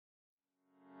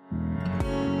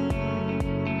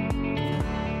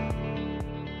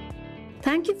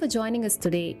Thank you for joining us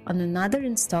today on another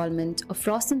installment of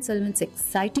Frost & Sullivan's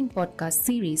exciting podcast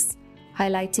series,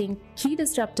 highlighting key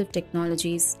disruptive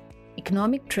technologies,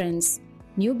 economic trends,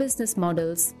 new business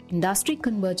models, industry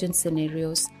convergence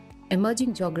scenarios,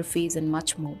 emerging geographies, and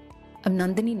much more. I'm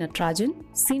Nandini Natarajan,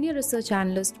 Senior Research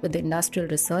Analyst with the Industrial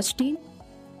Research Team,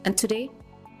 and today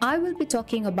I will be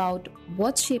talking about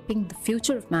what's shaping the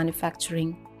future of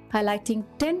manufacturing, highlighting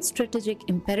 10 strategic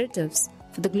imperatives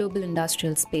for the global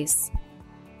industrial space.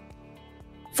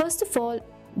 First of all,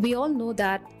 we all know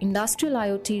that industrial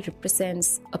IoT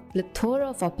represents a plethora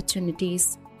of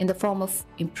opportunities in the form of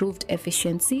improved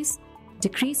efficiencies,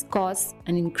 decreased costs,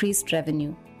 and increased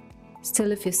revenue.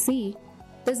 Still, if you see,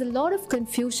 there's a lot of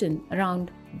confusion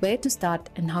around where to start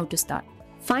and how to start.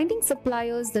 Finding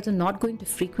suppliers that are not going to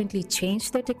frequently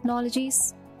change their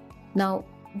technologies. Now,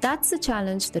 that's the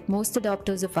challenge that most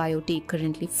adopters of IoT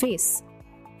currently face.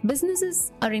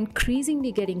 Businesses are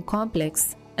increasingly getting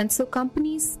complex, and so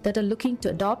companies that are looking to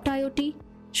adopt IoT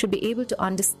should be able to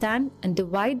understand and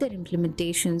divide their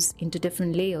implementations into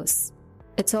different layers.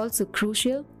 It's also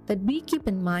crucial that we keep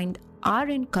in mind our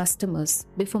end customers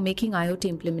before making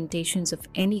IoT implementations of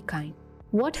any kind.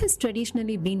 What has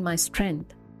traditionally been my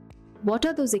strength? What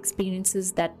are those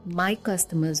experiences that my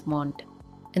customers want?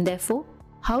 And therefore,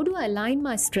 how do I align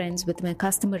my strengths with my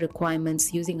customer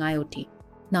requirements using IoT?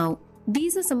 Now,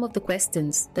 these are some of the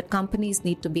questions that companies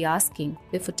need to be asking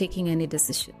before taking any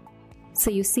decision. So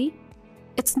you see,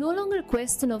 it's no longer a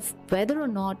question of whether or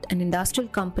not an industrial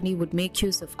company would make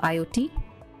use of IoT.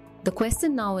 The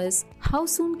question now is, how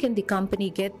soon can the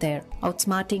company get there,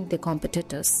 outsmarting their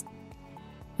competitors?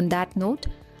 On that note,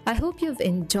 I hope you've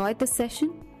enjoyed this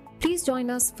session. Please join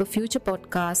us for future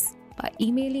podcasts by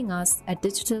emailing us at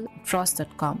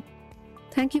digital@frost.com.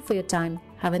 Thank you for your time.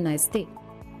 Have a nice day.